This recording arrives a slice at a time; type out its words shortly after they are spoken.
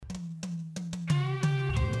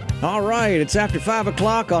All right, it's after 5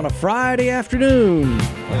 o'clock on a Friday afternoon.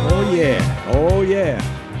 Oh, yeah. Oh, yeah.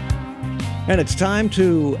 And it's time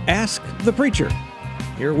to Ask the Preacher,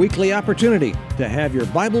 your weekly opportunity to have your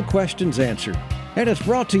Bible questions answered. And it's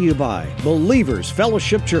brought to you by Believers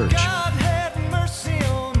Fellowship Church. God have mercy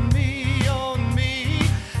on me.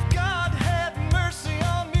 God have mercy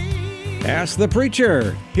on me. Ask the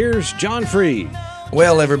Preacher. Here's John Freed.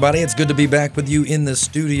 Well, everybody, it's good to be back with you in the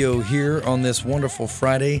studio here on this wonderful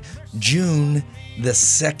Friday, June the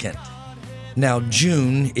 2nd. Now,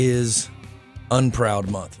 June is unproud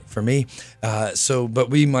month for me, but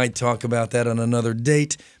we might talk about that on another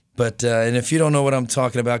date. But and if you don't know what I'm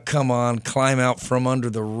talking about, come on, climb out from under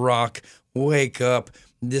the rock, wake up.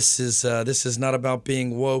 This is not about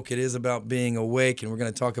being woke. It is about being awake, and we're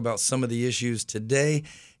going to talk about some of the issues today.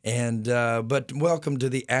 And but welcome to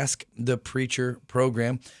the Ask the Preacher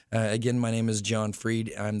program. Again, my name is John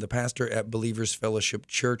Freed. I'm the pastor at Believers Fellowship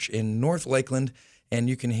Church in North Lakeland, and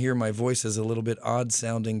you can hear my voice is a little bit odd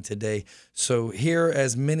sounding today. So here,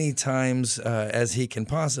 as many times as he can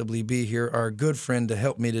possibly be here, our good friend to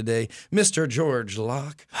help me today, Mr. George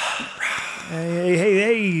Locke.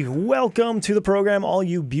 Hey, welcome to the program, all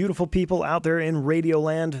you beautiful people out there in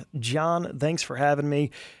Radioland. John, thanks for having me.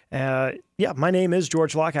 My name is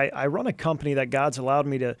George Locke. I run a company that God's allowed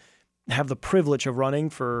me to have the privilege of running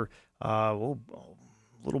for I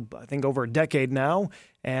think over a decade now.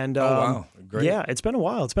 And wow, great. Yeah, it's been a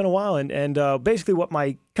while. And basically what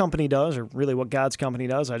my company does, or really what God's company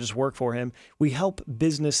does, I just work for him. We help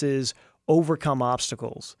businesses overcome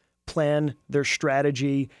obstacles, plan their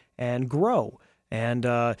strategy, and grow. And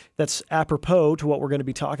that's apropos to what we're going to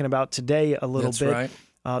be talking about today a little bit. That's right.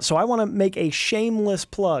 So I want to make a shameless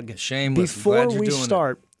plug. Shameless. Before we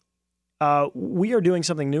start, we are doing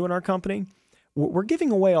something new in our company. We're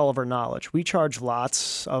giving away all of our knowledge. We charge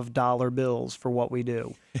lots of dollar bills for what we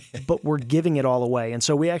do, but we're giving it all away. And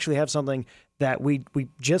so we actually have something that we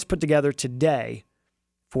just put together today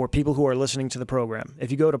for people who are listening to the program.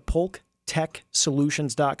 If you go to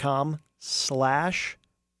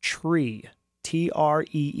polktechsolutions.com/tree,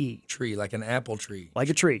 Tree. Tree, like an apple tree. Like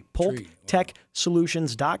a tree.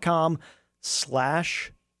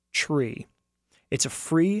 polktechsolutions.com/tree. It's a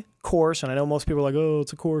free course, and I know most people are like, oh,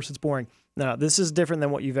 it's a course, it's boring. No, this is different than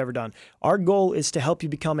what you've ever done. Our goal is to help you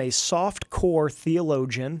become a soft-core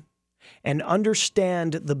theologian and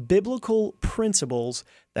understand the biblical principles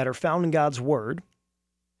that are found in God's Word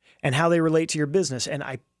and how they relate to your business. And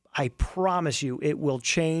I promise you it will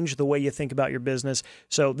change the way you think about your business.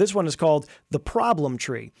 So this one is called The Problem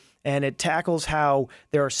Tree, and it tackles how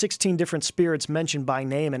there are 16 different spirits mentioned by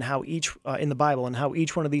name and how each in the Bible, and how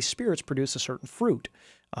each one of these spirits produce a certain fruit.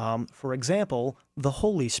 For example, the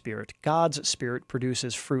Holy Spirit, God's Spirit,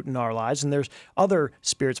 produces fruit in our lives, and there's other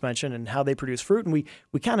spirits mentioned and how they produce fruit, and we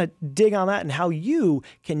kind of dig on that and how you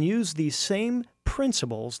can use these same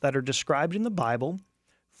principles that are described in the Bible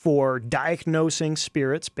for diagnosing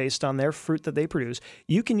spirits based on their fruit that they produce.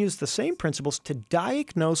 You can use the same principles to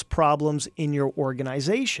diagnose problems in your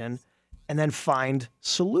organization and then find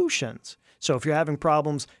solutions. So if you're having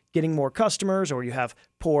problems getting more customers, or you have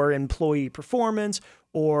poor employee performance,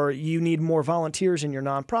 or you need more volunteers in your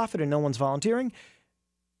nonprofit and no one's volunteering,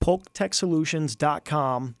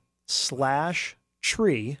 polktechsolutions.com/tree,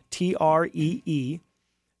 Tree,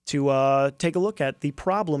 to take a look at the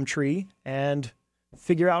problem tree and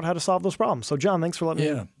figure out how to solve those problems. So, John, thanks for letting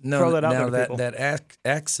me throw that out there to people.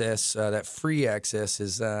 That free access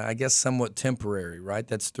is, I guess, somewhat temporary, right?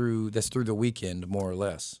 That's through the weekend, more or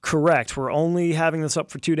less. Correct. We're only having this up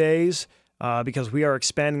for 2 days because we are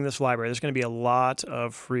expanding this library. There's going to be a lot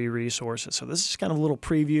of free resources. So this is kind of a little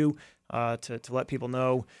preview to let people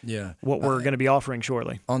know what we're going to be offering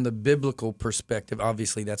shortly. On the biblical perspective,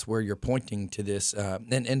 obviously, that's where you're pointing to this.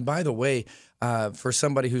 And by the way, for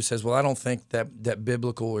somebody who says, well, I don't think that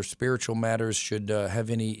biblical or spiritual matters should have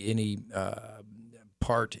any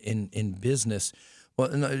part in business.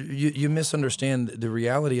 Well, no, you misunderstand the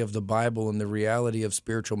reality of the Bible and the reality of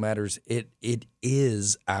spiritual matters. It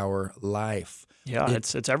is our life. Yeah,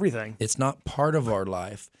 it's everything. It's not part of our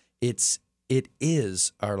life. It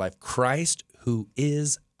is our life. Christ, who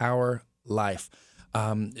is our life.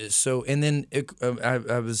 I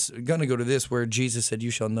was going to go to this where Jesus said,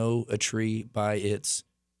 "You shall know a tree by its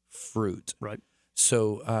fruit." Right.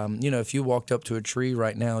 So, if you walked up to a tree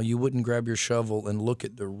right now, you wouldn't grab your shovel and look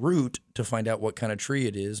at the root to find out what kind of tree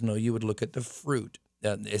it is. No, you would look at the fruit,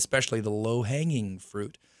 especially the low-hanging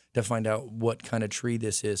fruit, to find out what kind of tree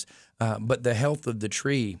this is. But the health of the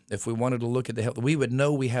tree, if we wanted to look at the health, we would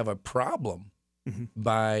know we have a problem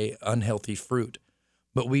by unhealthy fruit.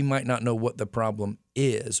 but we might not know what the problem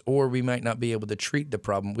is, or we might not be able to treat the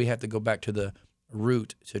problem. We have to go back to the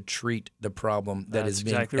root to treat the problem that That's is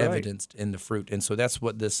being exactly right. evidenced in the fruit. And so that's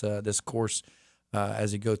what this course,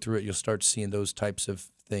 as you go through it, you'll start seeing those types of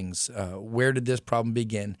things. Where did this problem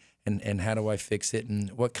begin, and how do I fix it,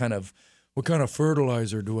 and what kind of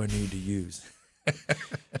fertilizer do I need to use?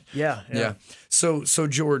 Yeah. So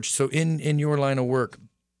George, in your line of work,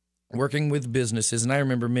 working with businesses, and I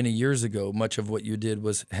remember many years ago, much of what you did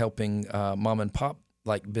was helping mom and pop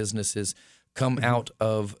like businesses come out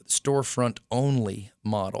of storefront only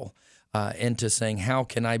model into saying, how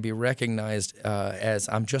can I be recognized as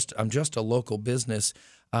I'm just a local business?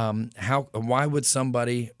 Why would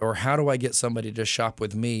somebody, or how do I get somebody to shop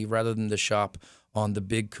with me rather than to shop on the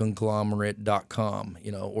big conglomerate.com,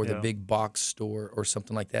 or the big box store or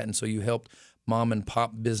something like that? And so you helped mom and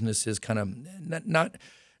pop businesses kind of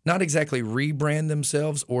not exactly rebrand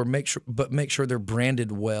themselves, or make sure they're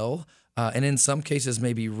branded well. And in some cases,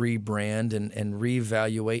 maybe rebrand and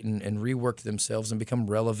reevaluate and rework themselves and become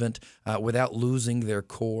relevant without losing their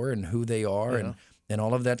core and who they are and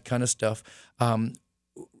all of that kind of stuff.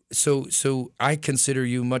 So I consider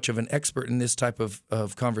you much of an expert in this type of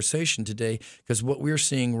conversation today, because what we're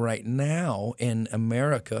seeing right now in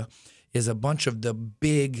America is a bunch of the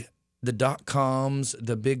 .coms,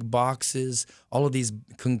 the big boxes, all of these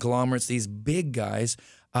conglomerates, these big guys.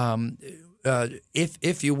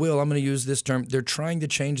 If you will, I'm going to use this term. They're trying to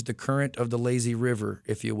change the current of the lazy river,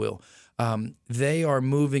 if you will. They are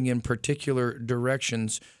moving in particular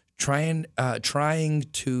directions, trying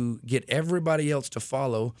to get everybody else to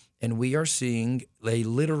follow, and we are seeing a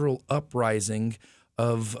literal uprising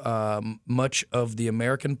of much of the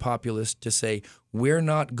American populace to say, we're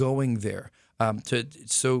not going there.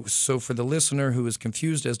 So for the listener who is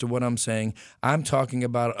confused as to what I'm saying, I'm talking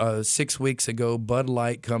about 6 weeks ago, Bud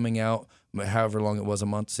Light coming out, however long it was, a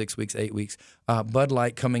month, 6 weeks, 8 weeks, Bud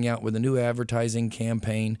Light coming out with a new advertising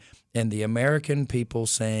campaign, and the American people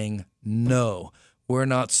saying, no, we're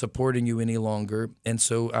not supporting you any longer. And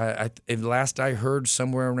so last I heard,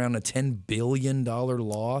 somewhere around a $10 billion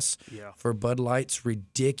loss for Bud Light's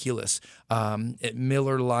ridiculous.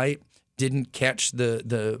 Miller Lite didn't catch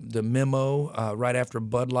the memo right after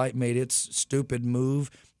Bud Light made its stupid move.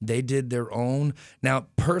 They did their own. Now,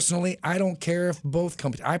 personally, I don't care if both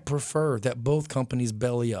companies. I prefer that both companies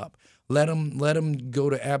belly up. Let them go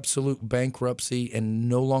to absolute bankruptcy and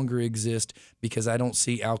no longer exist, because I don't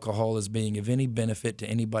see alcohol as being of any benefit to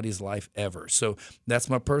anybody's life ever. So that's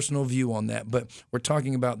my personal view on that. But we're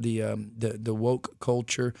talking about the woke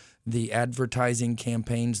culture, the advertising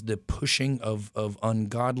campaigns, the pushing of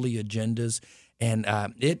ungodly agendas. And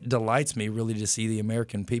it delights me really to see the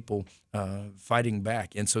American people fighting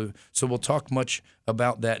back. And so we'll talk much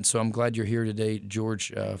about that. And so I'm glad you're here today,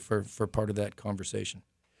 George, for part of that conversation.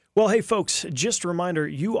 Well, hey, folks, just a reminder,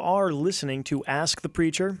 you are listening to Ask the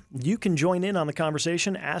Preacher. You can join in on the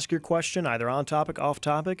conversation, ask your question, either on topic, off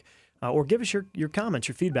topic, or give us your comments,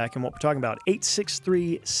 your feedback on what we're talking about.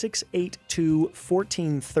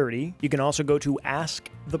 863-682-1430. You can also go to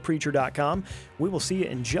askthepreacher.com. We will see you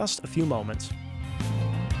in just a few moments.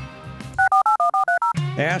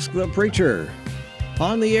 Ask the Preacher.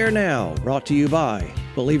 On the air now, brought to you by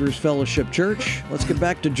Believers Fellowship Church. Let's get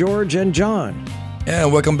back to George and John. Yeah,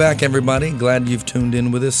 welcome back, everybody. Glad you've tuned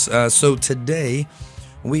in with us. So today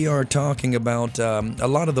we are talking about a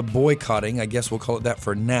lot of the boycotting, I guess we'll call it that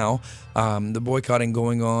for now, the boycotting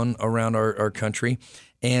going on around our country.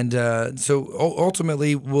 And so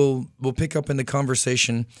ultimately we'll pick up in the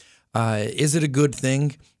conversation, is it a good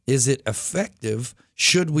thing? Is it effective?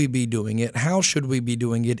 Should we be doing it? How should we be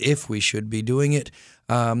doing it if we should be doing it?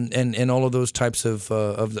 And all of those types of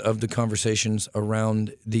the conversations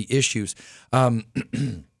around the issues.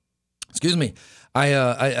 Excuse me.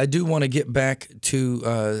 I do want to get back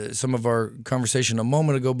to some of our conversation a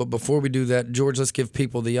moment ago, but before we do that, George, let's give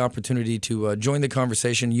people the opportunity to join the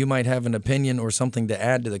conversation. You might have an opinion or something to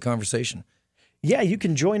add to the conversation. Yeah, you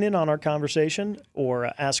can join in on our conversation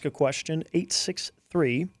or ask a question,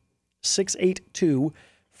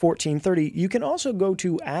 863-682-1430. You can also go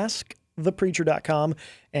to askthepreacher.com,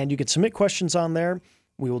 and you can submit questions on there.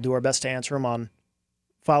 We will do our best to answer them on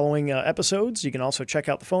following episodes. You can also check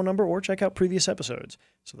out the phone number or check out previous episodes.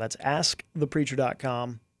 So that's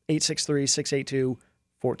askthepreacher.com,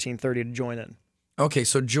 863-682-1430 to join in. Okay,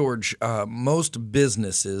 so George, most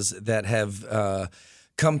businesses that have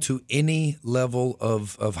come to any level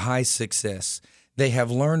of high success, they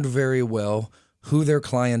have learned very well who their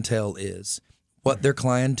clientele is, what their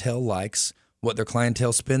clientele likes, what their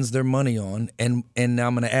clientele spends their money on, and now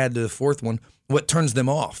I'm going to add to the fourth one, what turns them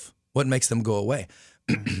off, what makes them go away.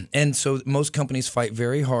 And so most companies fight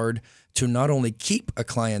very hard to not only keep a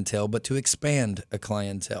clientele, but to expand a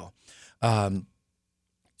clientele.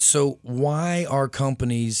 So why are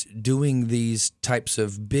companies doing these types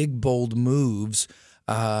of big, bold moves?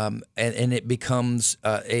 And it becomes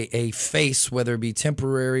a face, whether it be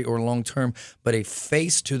temporary or long term, but a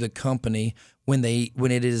face to the company when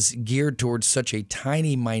it is geared towards such a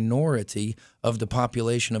tiny minority of the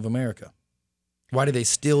population of America. Why do they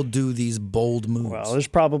still do these bold moves? Well, there's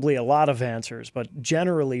probably a lot of answers, but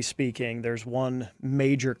generally speaking, there's one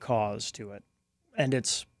major cause to it, and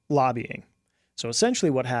it's lobbying. So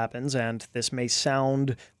essentially what happens, and this may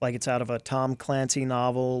sound like it's out of a Tom Clancy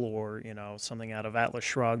novel or, something out of Atlas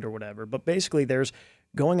Shrugged or whatever, but basically there's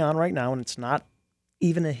going on right now, and it's not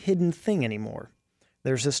even a hidden thing anymore.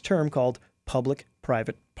 There's this term called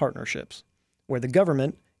public-private partnerships, where the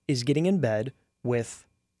government is getting in bed with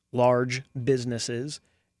large businesses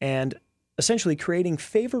and essentially creating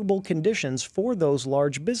favorable conditions for those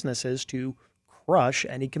large businesses to crush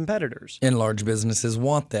any competitors. And large businesses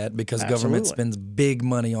want that because government spends big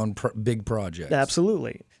money on big projects.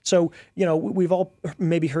 Absolutely. So, we've all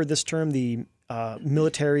maybe heard this term, the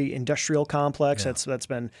military industrial complex that's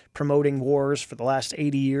been promoting wars for the last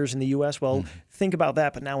 80 years in the U.S. Well, think about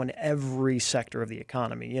that, but now in every sector of the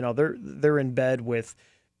economy. They're in bed with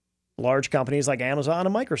large companies like Amazon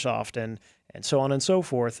and Microsoft and so on and so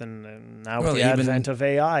forth. And now with the advent of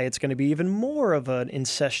AI, it's going to be even more of an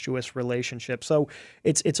incestuous relationship. So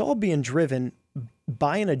it's all being driven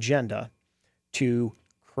by an agenda to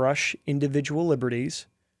crush individual liberties.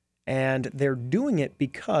 And they're doing it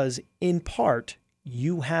because, in part,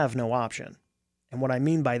 you have no option. And what I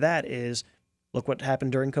mean by that is, look what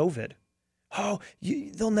happened during COVID.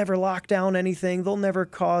 They'll never lock down anything. They'll never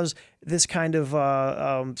cause this kind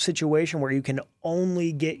of situation where you can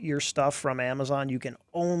only get your stuff from Amazon. You can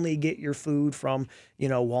only get your food from,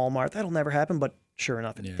 Walmart. That'll never happen. But sure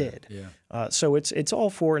enough, it did. Yeah. So it's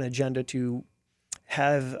all for an agenda to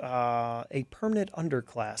have a permanent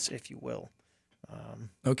underclass, if you will.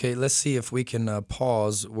 Okay, let's see if we can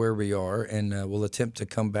pause where we are, and we'll attempt to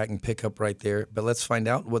come back and pick up right there. But let's find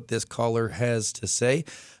out what this caller has to say.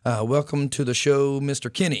 Welcome to the show,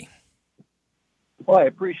 Mr. Kinney. Well, I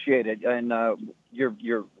appreciate it, and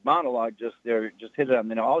your monologue just hit it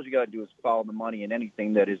on. All you got to do is follow the money in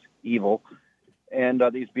anything that is evil, and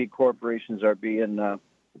these big corporations are being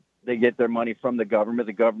they get their money from the government.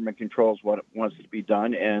 The government controls what wants to be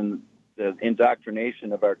done, and the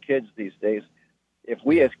indoctrination of our kids these days. If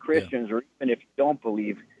we as Christians, or even if you don't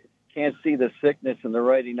believe, can't see the sickness and the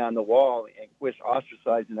writing on the wall and quit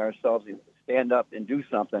ostracizing ourselves and stand up and do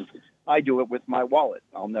something, I do it with my wallet.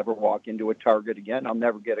 I'll never walk into a Target again. I'll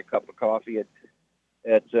never get a cup of coffee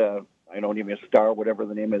at I don't even a Star, whatever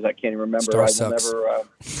the name is. I can't even remember. Star I will sucks. never.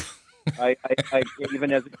 I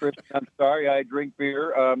even as a Christian, I'm sorry. I drink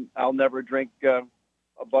beer. I'll never drink a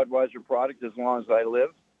Budweiser product as long as I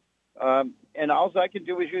live. And all I can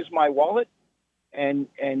do is use my wallet and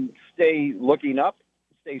stay looking up,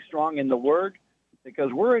 stay strong in the Word,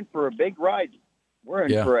 because we're in for a big ride. We're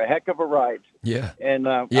in for a heck of a ride. Yeah. And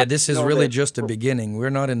this is really just a beginning. We're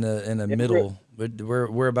not in the middle.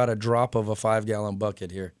 We're about a drop of a 5-gallon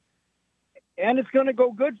bucket here. And it's going to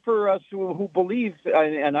go good for us who believe.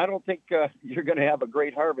 And I don't think you're going to have a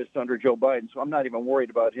great harvest under Joe Biden. So I'm not even worried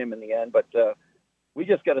about him in the end. But we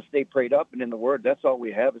just got to stay prayed up and in the Word. That's all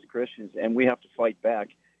we have as Christians, and we have to fight back.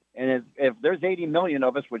 And if there's 80 million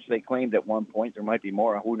of us, which they claimed at one point, there might be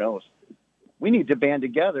more, who knows? We need to band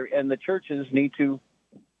together, and the churches need to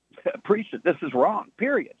preach that this is wrong,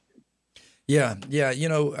 period. Yeah.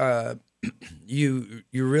 You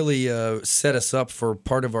really set us up for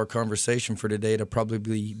part of our conversation for today to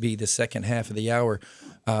probably be the second half of the hour,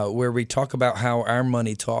 where we talk about how our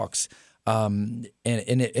money talks. And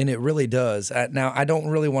it really does. Now, I don't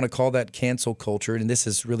really want to call that cancel culture, and this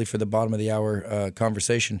is really for the bottom of the hour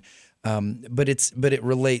conversation. But it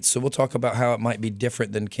relates. So we'll talk about how it might be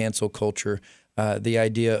different than cancel culture. The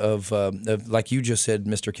idea of like you just said,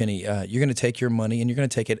 Mr. Kinney, you're going to take your money and you're going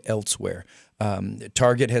to take it elsewhere.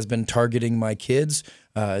 Target has been targeting my kids.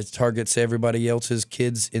 It targets everybody else's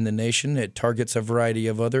kids in the nation. It targets a variety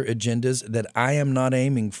of other agendas that I am not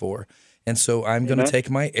aiming for. And so I'm going to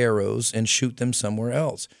take my arrows and shoot them somewhere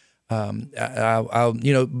else. But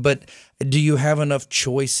do you have enough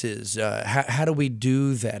choices? How do we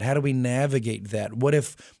do that? How do we navigate that? What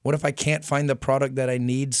if I can't find the product that I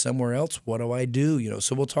need somewhere else? What do I do?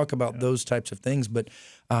 So we'll talk about those types of things. But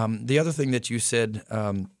the other thing that you said,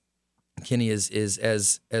 Kenny, is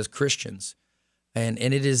as Christians, and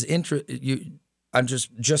it is I'm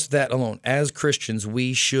just that alone. As Christians,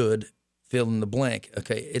 we should fill in the blank.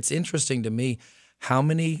 Okay, it's interesting to me how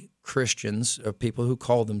many Christians, or people who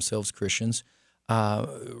call themselves Christians,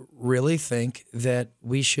 really think that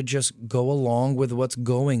we should just go along with what's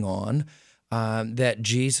going on, that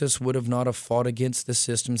Jesus would have not have fought against the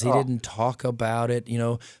systems. He didn't talk about it.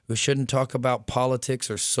 We shouldn't talk about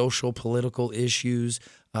politics or social political issues,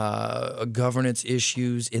 governance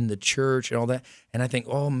issues in the church and all that. And I think,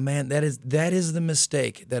 oh man, that is the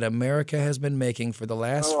mistake that America has been making for the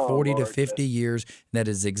last 40 to 50 years. And that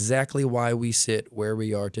is exactly why we sit where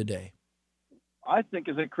we are today. I think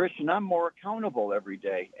as a Christian, I'm more accountable every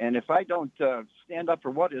day. And if I don't stand up for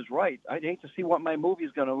what is right, I'd hate to see what my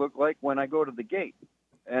movie's going to look like when I go to the gate.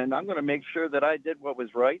 And I'm going to make sure that I did what was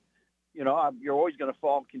right. You're always going to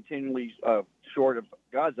fall continually short of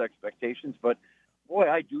God's expectations. But, boy,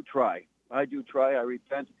 I do try. I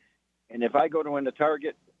repent. And if I go to the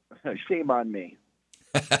Target, shame on me.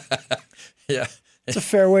 Yeah. It's a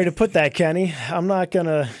fair way to put that, Kenny. I'm not going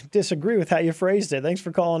to disagree with how you phrased it. Thanks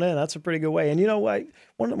for calling in. That's a pretty good way. And you know what?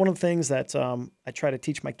 One of the things that I try to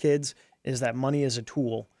teach my kids is that money is a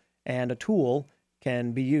tool. And a tool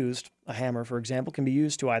can be used, a hammer, for example, can be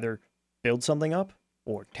used to either build something up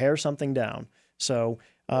or tear something down. So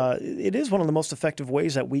it is one of the most effective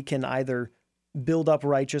ways that we can either build up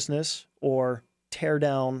righteousness or tear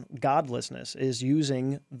down godlessness, is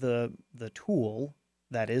using the tool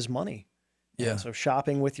that is money. Yeah. So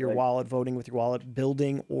shopping with your wallet, voting with your wallet,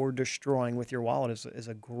 building or destroying with your wallet is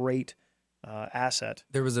a great asset.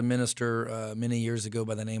 There was a minister many years ago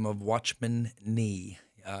by the name of Watchman Nee.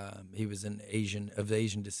 He was of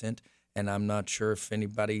Asian descent, and I'm not sure if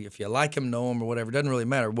you like him, know him, or whatever. It doesn't really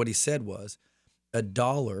matter. What he said was, a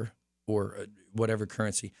dollar, or whatever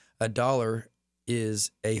currency, a dollar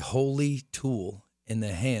is a holy tool in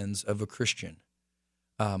the hands of a Christian.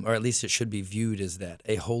 Or at least it should be viewed as that,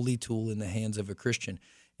 a holy tool in the hands of a Christian.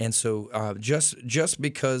 And so just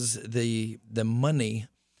because the money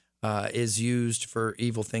is used for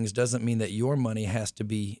evil things doesn't mean that your money has to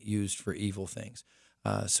be used for evil things.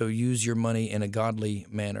 So use your money in a godly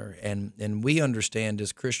manner. And we understand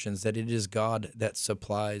as Christians that it is God that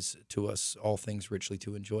supplies to us all things richly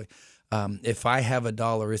to enjoy. If I have a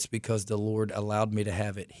dollar, it's because the Lord allowed me to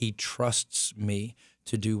have it. He trusts me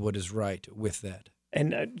to do what is right with that.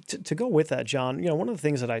 And to go with that, John, one of the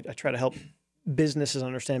things that I try to help businesses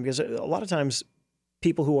understand, because a lot of times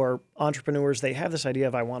people who are entrepreneurs, they have this idea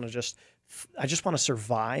of I just want to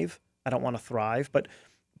survive. I don't want to thrive. But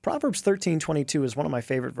Proverbs 13:22 is one of my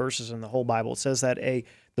favorite verses in the whole Bible. It says that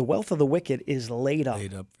the wealth of the wicked is laid up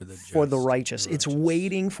for the righteous. It's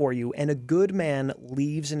waiting for you. And a good man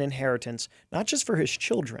leaves an inheritance, not just for his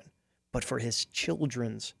children, but for his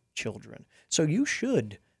children's children. So you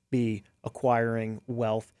should be acquiring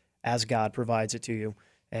wealth as God provides it to you.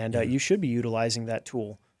 And you should be utilizing that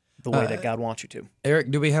tool the way that God wants you to.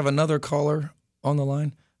 Eric, do we have another caller on the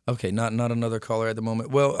line? Okay, not another caller at the moment.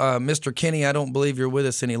 Well, Mr. Kenny, I don't believe you're with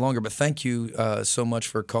us any longer, but thank you so much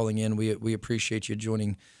for calling in. We appreciate you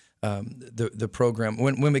joining the program.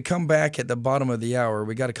 When we come back at the bottom of the hour,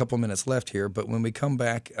 we got a couple minutes left here, but when we come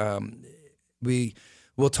back,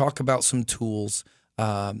 we'll talk about some tools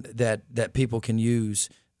that people can use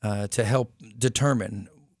to help determine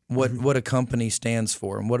what a company stands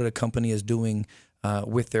for and what a company is doing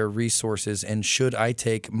with their resources, and should I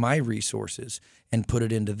take my resources and put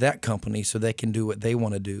it into that company so they can do what they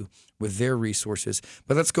want to do with their resources.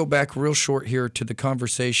 But let's go back real short here to the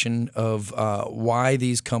conversation of why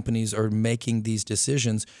these companies are making these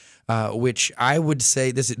decisions, which I would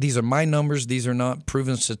say, these are my numbers, these are not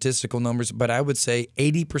proven statistical numbers, but I would say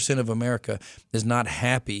 80% of America is not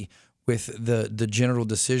happy with the general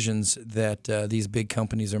decisions that these big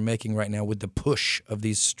companies are making right now with the push of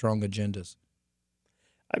these strong agendas.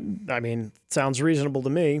 I mean, sounds reasonable to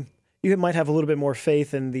me. You might have a little bit more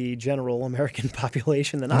faith in the general American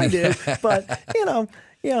population than I do, but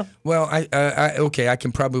yeah. Well, I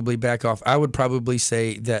can probably back off. I would probably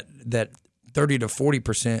say that 30 to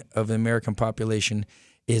 40% of the American population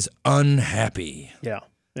is unhappy. Yeah.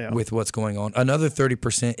 With what's going on. Another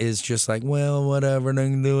 30% is just like, well, whatever, they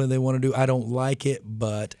can do what they want to do. I don't like it,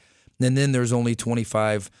 but and then there's only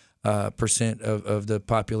 25% of the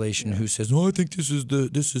population who says, "Oh, I think this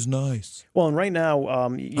is nice." Well, and right now,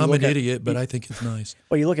 I'm an idiot, but I think it's nice.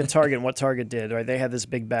 Well, you look at Target and what Target did, right? They had this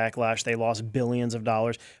big backlash. They lost billions of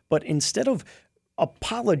dollars, but instead of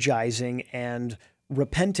apologizing and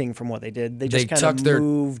repenting from what they did, they just kind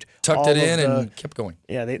of tucked it in and kept going.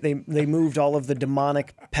 Yeah, they moved all of the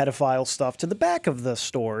demonic pedophile stuff to the back of the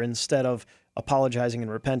store instead of apologizing and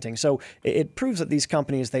repenting. So it proves that these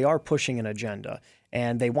companies, they are pushing an agenda,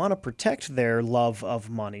 and they want to protect their love of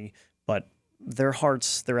money, but their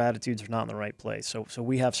hearts, their attitudes are not in the right place. So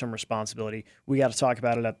we have some responsibility. We got to talk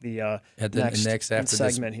about it at the next after this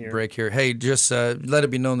segment here. break here. Hey, just let it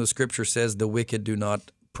be known the scripture says the wicked do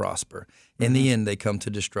not prosper. In the end, they come to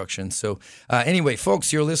destruction. So anyway,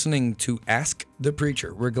 folks, you're listening to Ask the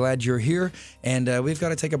Preacher. We're glad you're here, and we've got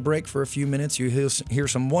to take a break for a few minutes. You hear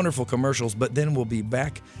some wonderful commercials, but then we'll be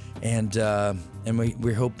back, and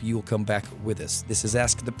we hope you'll come back with us. This is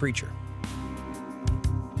Ask the Preacher.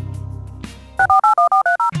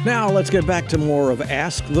 Now let's get back to more of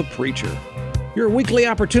Ask the Preacher, your weekly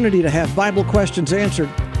opportunity to have Bible questions answered,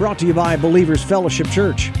 brought to you by Believers Fellowship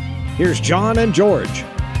Church. Here's John and George.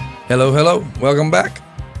 Hello, hello. Welcome back.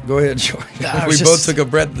 Go ahead, George. We both took a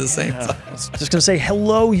breath at the same time. Just going to say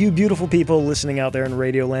hello, you beautiful people listening out there in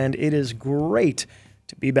Radio Land. It is great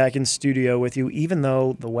to be back in studio with you, even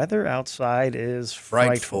though the weather outside is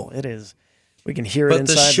frightful. It is. We can hear it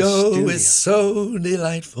inside the studio. But the show is so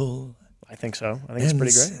delightful. I think so. I think it's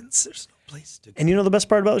pretty great. Since there's no place to go. And you know the best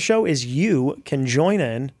part about the show is you can join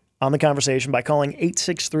in on the conversation by calling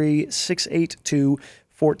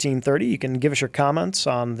 863-682-1430. You can give us your comments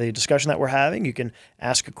on the discussion that we're having. You can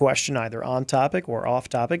ask a question either on topic or off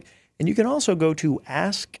topic. And you can also go to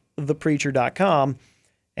askthepreacher.com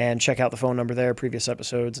and check out the phone number there, previous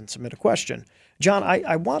episodes, and submit a question. John,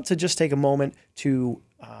 I want to just take a moment to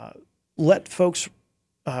let folks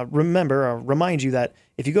remind you that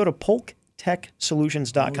if you go to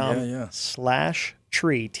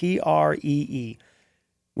polktechsolutions.com/tree, TREE,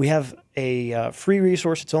 we have a free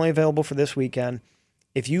resource. It's only available for this weekend.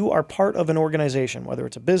 If you are part of an organization, whether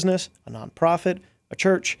it's a business, a nonprofit, a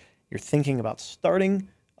church, you're thinking about starting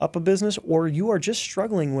up a business, or you are just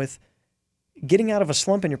struggling with getting out of a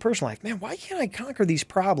slump in your personal life, man, why can't I conquer these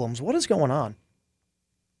problems? What is going on?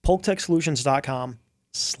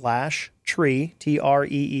 polktechsolutions.com/tree,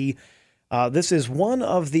 TREE. This is one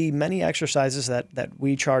of the many exercises that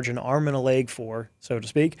we charge an arm and a leg for, so to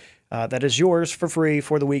speak. That is yours for free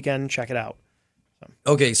for the weekend. Check it out.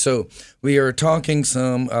 Okay, so we are talking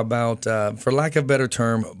some about, for lack of a better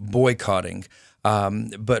term, boycotting,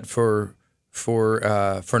 but for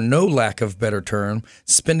no lack of better term,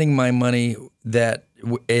 spending my money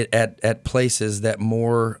at places that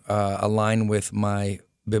more align with my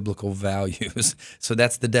biblical values. So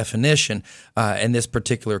that's the definition in this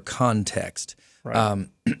particular context. Right.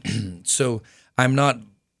 So I'm not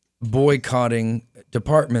boycotting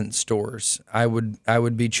department stores. I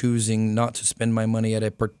would be choosing not to spend my money at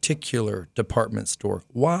a particular department store.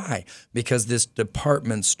 Why? Because this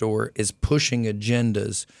department store is pushing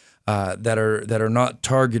agendas that are not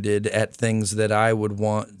targeted at things that I would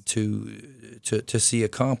want to see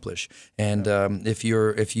accomplish. And if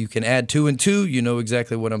you can add 2 and 2, you know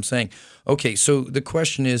exactly what I'm saying. Okay, so the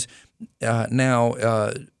question is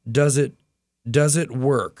now, does it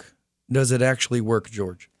work? Does it actually work,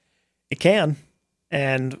 George? It can.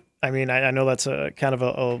 And I mean, I know that's a kind of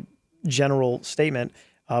a general statement,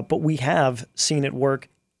 but we have seen it work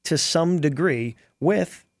to some degree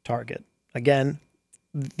with Target. Again,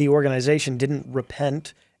 the organization didn't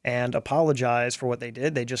repent and apologize for what they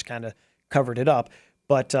did. They just kind of covered it up.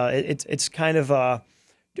 But it's kind of,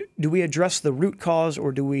 do we address the root cause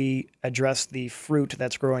or do we address the fruit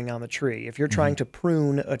that's growing on the tree? If you're trying to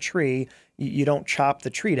prune a tree, you don't chop the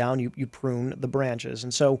tree down, you prune the branches.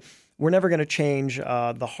 And so we're never going to change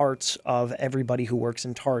the hearts of everybody who works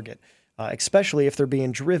in Target, especially if they're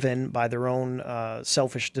being driven by their own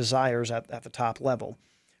selfish desires at the top level.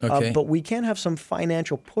 Okay. But we can have some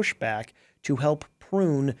financial pushback to help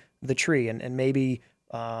prune the tree and maybe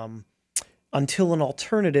until an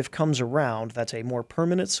alternative comes around that's a more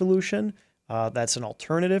permanent solution, that's an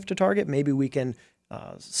alternative to Target, maybe we can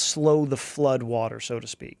slow the flood water, so to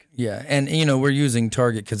speak. Yeah, and we're using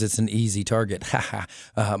Target because it's an easy target,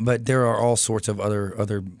 but there are all sorts of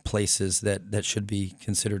other places that should be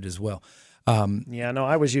considered as well.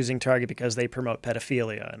 I was using Target because they promote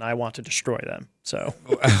pedophilia, and I want to destroy them. So,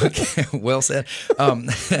 okay, well said. But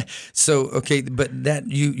that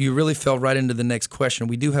you really fell right into the next question.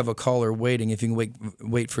 We do have a caller waiting. If you can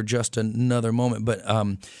wait for just another moment, but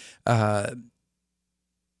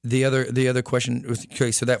the other question was,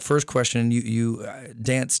 okay, so that first question, you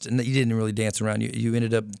danced, and you didn't really dance around. You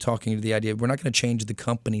ended up talking to the idea we're not going to change the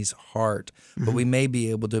company's heart, but we may be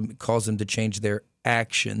able to cause them to change their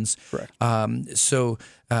actions. Correct. So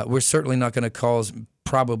we're certainly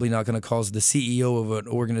probably not going to cause the CEO of an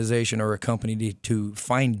organization or a company to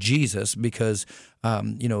find Jesus because of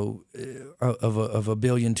a $1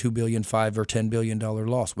 billion, $2 billion, $5 or $10 billion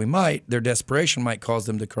loss. We might. Their desperation might cause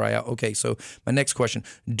them to cry out. Okay, so my next question: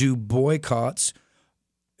 do boycotts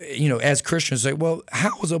as Christians, say, well,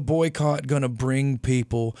 how is a boycott going to bring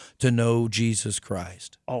people to know Jesus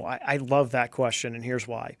Christ? Oh, I love that question, and here's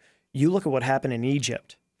why. You look at what happened in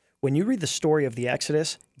Egypt. When you read the story of the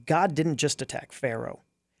Exodus, God didn't just attack Pharaoh.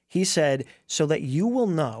 He said, so that you will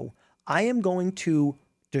know I am going to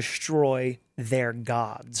destroy their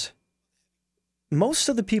gods. Most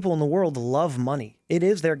of the people in the world love money. It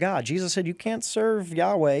is their God. Jesus said you can't serve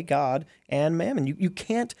Yahweh, God, and mammon. You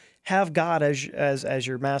can't have God as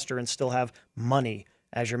your master and still have money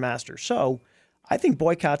as your master. So I think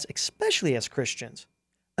boycotts, especially as Christians,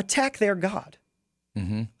 attack their God.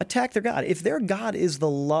 Mm-hmm. Attack their God. If their God is the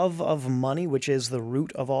love of money, which is the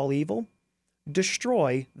root of all evil,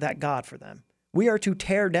 destroy that God for them. We are to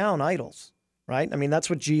tear down idols, right? I mean, that's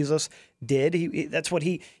what Jesus did. That's what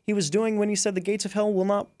he was doing when he said the gates of hell will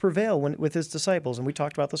not prevail with his disciples. And we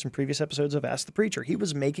talked about this in previous episodes of Ask the Preacher. He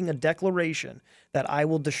was making a declaration that I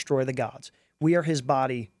will destroy the gods. We are his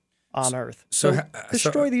body on earth. So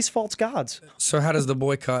destroy these false gods. So how does the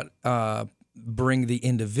boycott bring the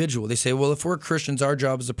individual? They say, well, if we're Christians, our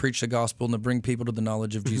job is to preach the gospel and to bring people to the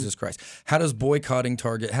knowledge of Jesus Christ. How does boycotting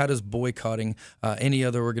Target, how does boycotting any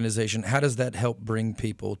other organization, how does that help bring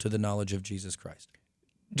people to the knowledge of Jesus Christ?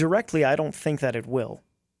 Directly, I don't think that it will,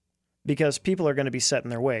 because people are going to be set in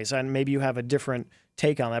their ways. And maybe you have a different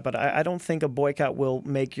take on that, but I don't think a boycott will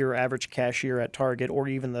make your average cashier at Target or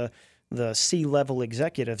even the C-level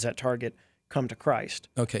executives at Target come to Christ.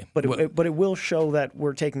 Okay. But it will show that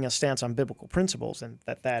we're taking a stance on biblical principles and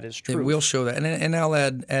that is true. It will show that. And I'll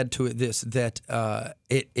add to it this, that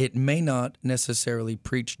it may not necessarily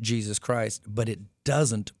preach Jesus Christ, but it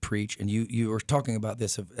doesn't preach, and you were talking about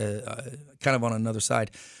this kind of on another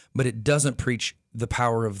side, but it doesn't preach the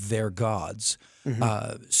power of their gods.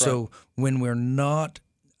 So when we're not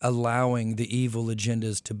allowing the evil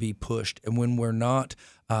agendas to be pushed, and when we're not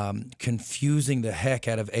confusing the heck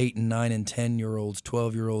out of 8 and 9 and 10-year-olds,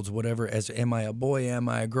 12-year-olds, whatever, as am I a boy, am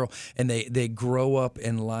I a girl? And they grow up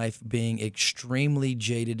in life being extremely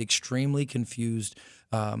jaded, extremely confused,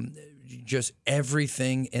 just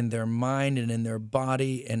everything in their mind and in their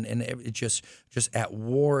body, and it just at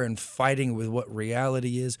war and fighting with what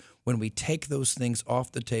reality is. When we take those things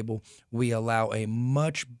off the table, we allow a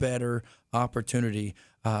much better opportunity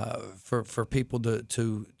for people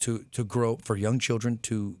to grow, for young children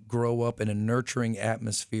to grow up in a nurturing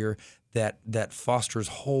atmosphere that fosters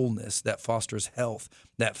wholeness, that fosters health,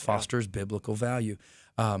 that fosters biblical value.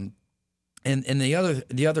 And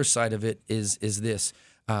the other side of it is this.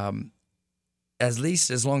 At least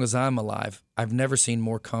as long as I'm alive, I've never seen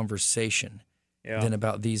more conversation than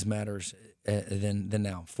about these matters than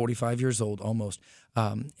now. 45 years old almost,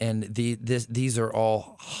 and these are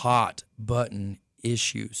all hot button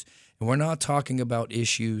issues. And we're not talking about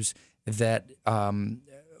issues that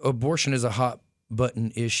abortion is a hot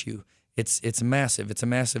button issue. It's massive. It's a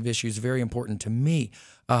massive issue. It's very important to me.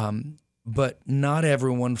 But not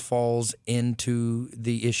everyone falls into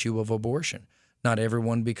the issue of abortion. Not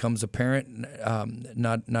everyone becomes a parent.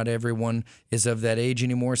 Not everyone is of that age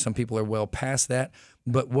anymore. Some people are well past that.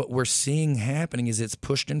 But what we're seeing happening is it's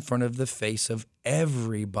pushed in front of the face of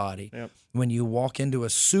everybody. Yep. When you walk into a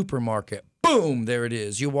supermarket, boom, there it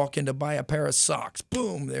is. You walk in to buy a pair of socks,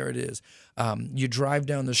 boom, there it is. You drive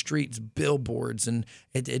down the streets, billboards, and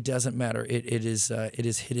it doesn't matter. It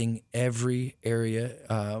is hitting every area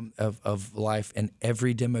of life and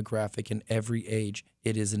every demographic and every age.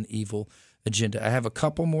 It is an evil agenda. I have a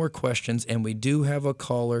couple more questions, and we do have a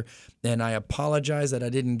caller, and I apologize that I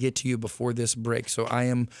didn't get to you before this break. So I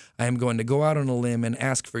am going to go out on a limb and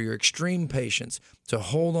ask for your extreme patience to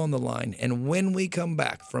hold on the line. And when we come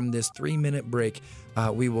back from this 3-minute break,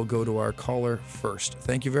 we will go to our caller first.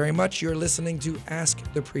 Thank you very much. You're listening to Ask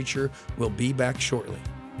the Preacher. We'll be back shortly.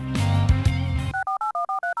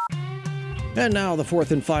 And now the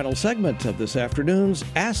fourth and final segment of this afternoon's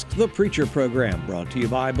Ask the Preacher program, brought to you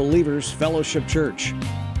by Believers Fellowship Church.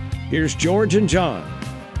 Here's George and John.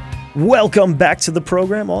 Welcome back to the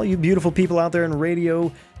program, all you beautiful people out there in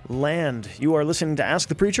radio land. You are listening to Ask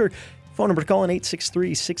the Preacher. Phone number to call in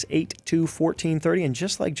 863-682-1430. And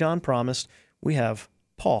just like John promised, we have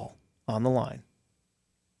Paul on the line.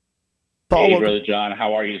 Paul, hey, Brother John.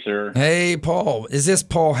 How are you, sir? Hey, Paul. Is this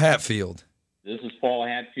Paul Hatfield? This is Paul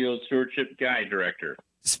Hatfield, Stewardship Guide Director.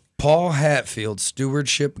 Paul Hatfield,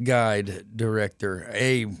 Stewardship Guide Director.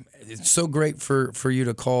 Hey, it's so great for you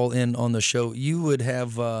to call in on the show. You would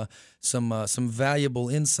have some valuable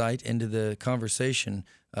insight into the conversation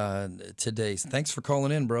today. Thanks for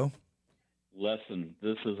calling in, bro. Listen,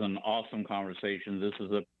 this is an awesome conversation. This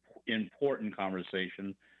is an important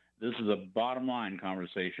conversation. This is a bottom line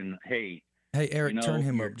conversation. Hey, Hey, Eric, turn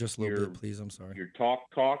him your up just a little bit, please. I'm sorry. your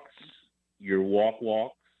talks, your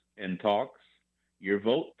walks and talks, your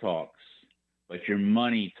vote talks, but your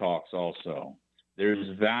money talks also.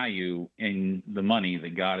 There's value in the money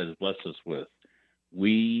that God has blessed us with.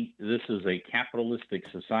 This is a capitalistic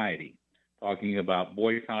society. Talking about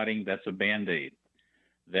boycotting, that's a band-aid.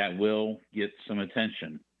 That will get some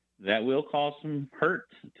attention. That will cause some hurt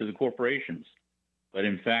to the corporations. But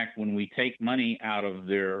in fact, when we take money out of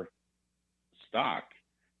their stock,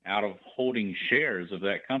 out of holding shares of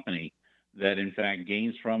that company that in fact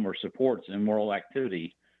gains from or supports immoral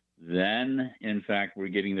activity, then in fact we're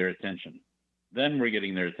getting their attention.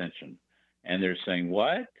 And they're saying,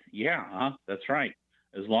 what? Yeah, that's right.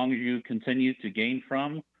 As long as you continue to gain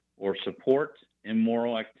from or support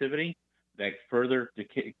immoral activity that further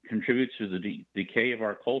contributes to the decay of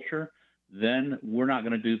our culture, then we're not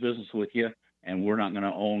going to do business with you and we're not going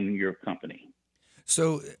to own your company.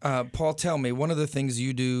 So, Paul, tell me, one of the things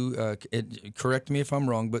you do, correct me if I'm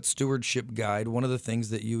wrong, but Stewardship Guide, one of the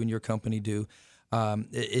things that you and your company do,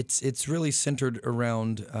 it's really centered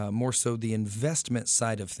around more so the investment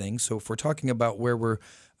side of things. So if we're talking about where we're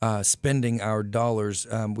spending our dollars,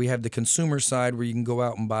 we have the consumer side where you can go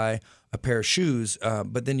out and buy a pair of shoes,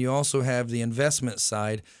 but then you also have the investment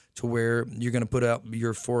side to where you're going to put up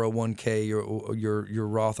your 401k, your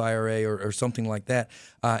Roth IRA or something like that.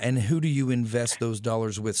 And who do you invest those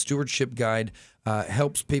dollars with? Stewardship Guide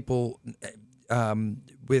helps people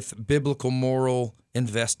with biblical moral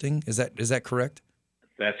investing. Is that correct?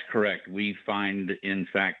 That's correct. We find, in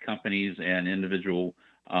fact, companies and individual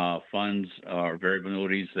funds or variable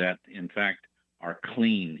annuities that, in fact, are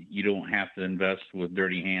clean. You don't have to invest with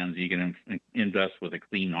dirty hands. You can invest with a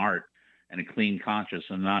clean heart and a clean conscience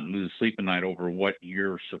and not lose sleep at night over what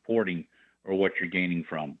you're supporting or what you're gaining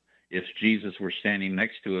from. If Jesus were standing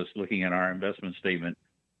next to us looking at our investment statement,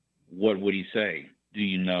 what would he say? Do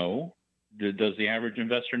you know? Does the average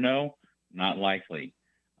investor know? Not likely.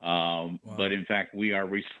 Wow. But in fact, we are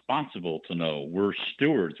responsible to know. We're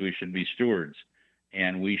stewards. We should be stewards.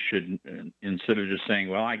 And we should, instead of just saying,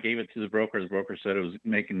 well, I gave it to the broker said it was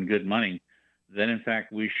making good money, then in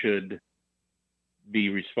fact, we should be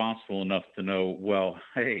responsible enough to know, well,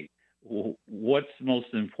 hey, what's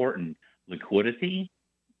most important? Liquidity,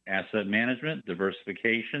 asset management,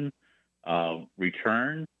 diversification,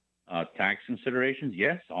 return, tax considerations.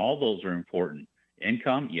 Yes, all those are important.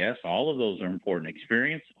 Income, yes, all of those are important.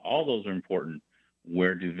 Experience, all those are important.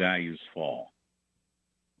 Where do values fall?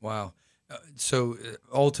 Wow. So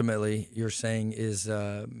ultimately, you're saying is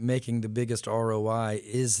making the biggest ROI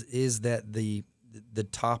is that the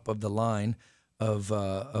top of the line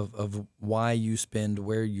of why you spend,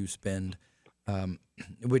 where you spend,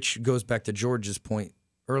 which goes back to George's point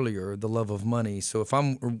earlier, the love of money. So if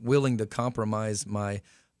I'm willing to compromise my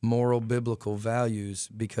moral biblical values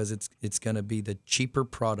because it's going to be the cheaper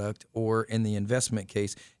product, or in the investment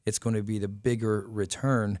case, it's going to be the bigger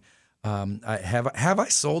return. Have I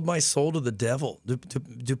sold my soul to the devil?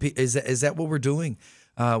 Is that what we're doing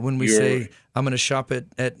when we say I'm going to shop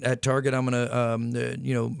at Target? I'm going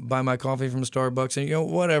to buy my coffee from Starbucks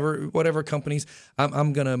and whatever companies.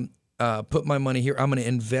 I'm going to put my money here. I'm going to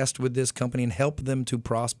invest with this company and help them to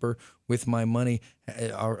prosper with my money.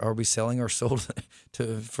 Are we selling our soul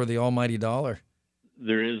for the almighty dollar?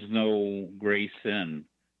 There is no gray sin,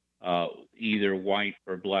 either white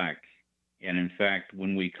or black. And in fact,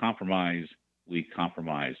 when we compromise, we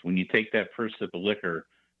compromise. When you take that first sip of liquor,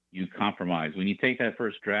 you compromise. When you take that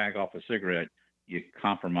first drag off a cigarette, you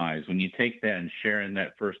compromise. When you take that and share in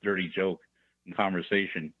that first dirty joke in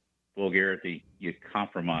conversation, vulgarity, you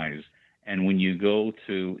compromise. And when you go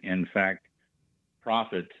to, in fact,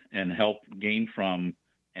 profit and help gain from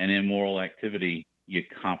an immoral activity, you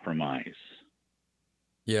compromise.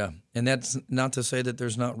 Yeah, and that's not to say that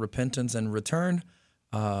there's not repentance and return,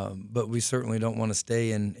 but we certainly don't want to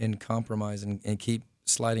stay in compromise and keep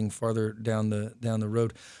sliding farther down the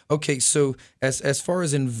road. Okay, so as far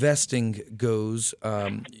as investing goes,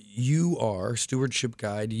 you are Stewardship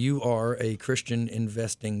Guide. You are a Christian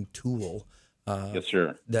investing tool. Yes,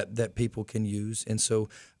 sir. That people can use, and so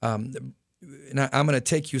and I'm going to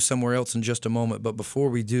take you somewhere else in just a moment. But before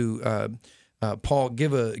we do, Paul,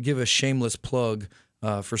 give a shameless plug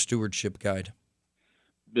for Stewardship Guide.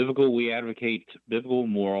 We advocate biblical,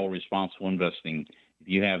 moral, responsible investing. If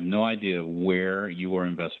you have no idea where your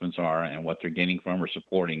investments are and what they're gaining from or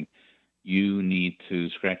supporting, you need to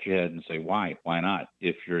scratch your head and say, why? Why not?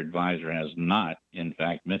 If your advisor has not, in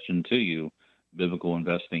fact, mentioned to you biblical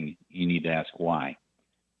investing, you need to ask why.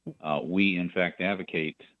 We, in fact,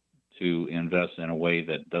 advocate to invest in a way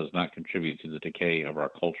that does not contribute to the decay of our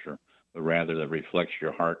culture, but rather that reflects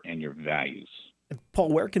your heart and your values. And Paul,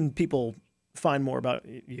 where can people find more about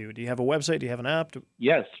you? Do you have a website? Do you have an app?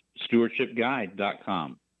 Yes,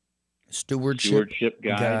 stewardshipguide.com.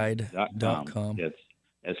 Stewardshipguide.com. It's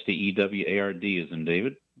STEWARD as in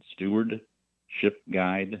David,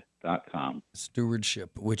 stewardshipguide.com.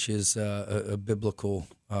 Stewardship, which is a biblical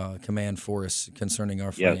command for us concerning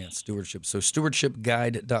our Yes. finance, stewardship. So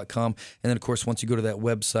stewardshipguide.com. And then, of course, once you go to that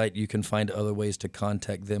website, you can find other ways to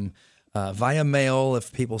contact them via mail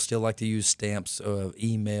if people still like to use stamps,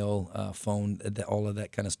 email, phone, all of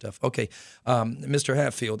that kind of stuff. Okay, Mr.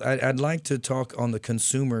 Hatfield, I'd like to talk on the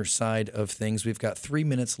consumer side of things. We've got 3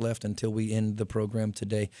 minutes left until we end the program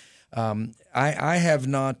today. I have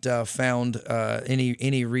not found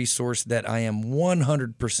any resource that I am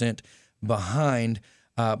 100% behind,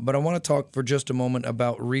 but I want to talk for just a moment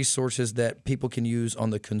about resources that people can use on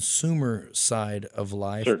the consumer side of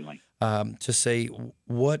life. Certainly. To say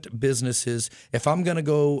what businesses, if I'm going to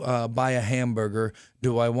go buy a hamburger,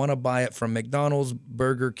 do I want to buy it from McDonald's,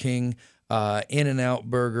 Burger King, In-N-Out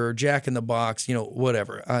Burger, Jack in the Box,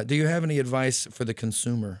 whatever. Do you have any advice for the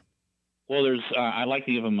consumer? Well, I like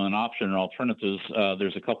to give them an option or alternatives.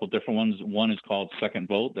 There's a couple different ones. One is called Second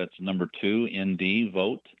Vote. That's number 2, ND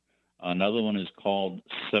Vote. Another one is called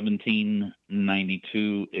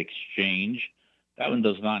 1792 Exchange. That one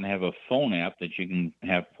does not have a phone app that you can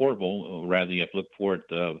have portable. Rather, you have to look for it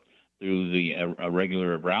through a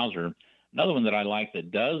regular browser. Another one that I like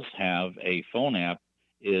that does have a phone app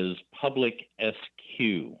is Public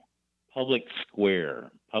SQ, Public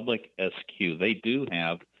Square, Public SQ. They do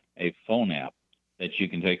have a phone app that you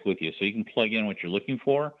can take with you. So you can plug in what you're looking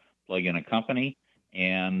for, plug in a company,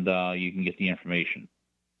 and you can get the information.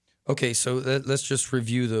 Okay, so let's just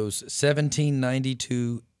review those.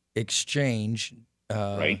 1792 Exchange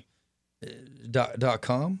Right.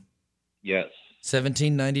 .com? Yes.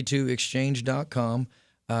 1792exchange.com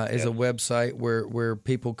is a website where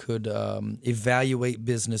people could evaluate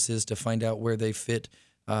businesses to find out where they fit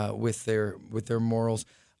with their morals.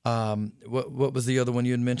 What was the other one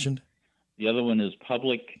you had mentioned? The other one is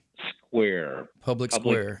Public Square. Public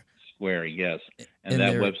Square. Square, yes. And And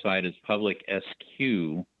that they're- website is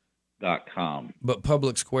publicsq.com. But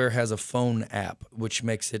Public Square has a phone app, which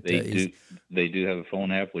makes it They do have a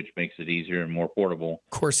phone app, which makes it easier and more portable.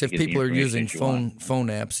 Of course, if to get the people are using information that you phone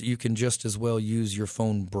apps, you can just as well use your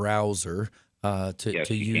phone browser to Yes,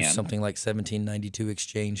 you use can. something like 1792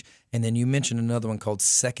 Exchange. And then you mentioned another one called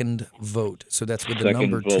Second Vote. So that's with the Second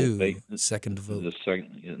number Vote. 2, Second Vote. The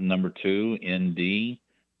second, number 2,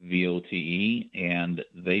 NDVOTE, and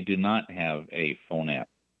they do not have a phone app.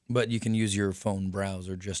 But you can use your phone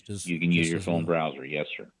browser just as You can use just your as phone well. browser, yes,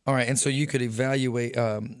 sir. All right, and so you could evaluate.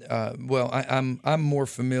 I'm more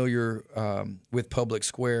familiar with Public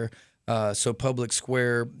Square. So Public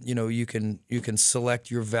Square, you can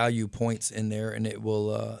select your value points in there, and it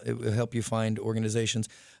will help you find organizations.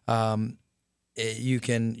 You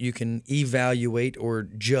can evaluate or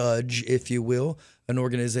judge, if you will, an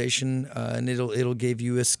organization, and it'll give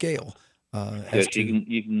you a scale. Yes,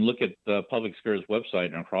 you can look at Public Square's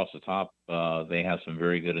website, and across the top, they have some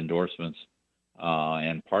very good endorsements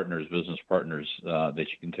and business partners that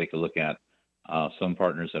you can take a look at. Some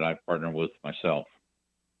partners that I've partnered with myself.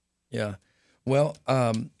 Yeah. Well,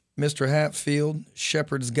 Mr. Hatfield,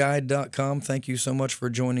 shepherdsguide.com, thank you so much for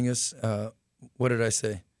joining us. What did I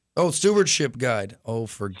say? Oh, Stewardship Guide. Oh,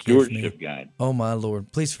 forgive Stewardship me. Guide. Oh, my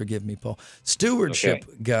Lord. Please forgive me, Paul.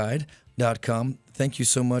 Stewardshipguide.com. Thank you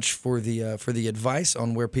so much for the advice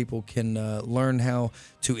on where people can learn how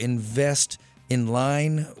to invest in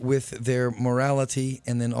line with their morality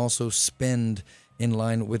and then also spend in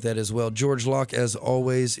line with that as well. George Locke, as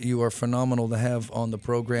always, you are phenomenal to have on the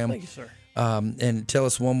program. Thank you, sir. And tell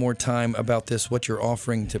us one more time about this, what you're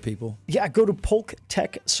offering to people. Yeah, go to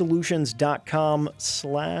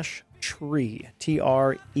polktechsolutions.com/tree,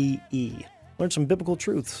 TREE. Learn some biblical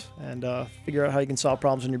truths and figure out how you can solve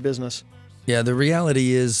problems in your business. Yeah, the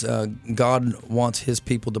reality is God wants his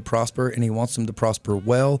people to prosper, and he wants them to prosper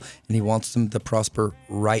well, and he wants them to prosper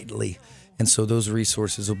rightly. And so those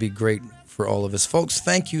resources will be great for all of us. Folks,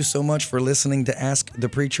 thank you so much for listening to Ask the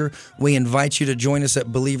Preacher. We invite you to join us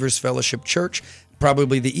at Believers Fellowship Church.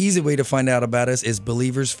 Probably the easy way to find out about us is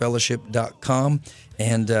believersfellowship.com.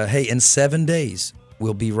 And hey, in 7 days,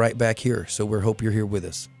 we'll be right back here. So we hope you're here with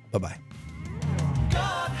us. Bye-bye.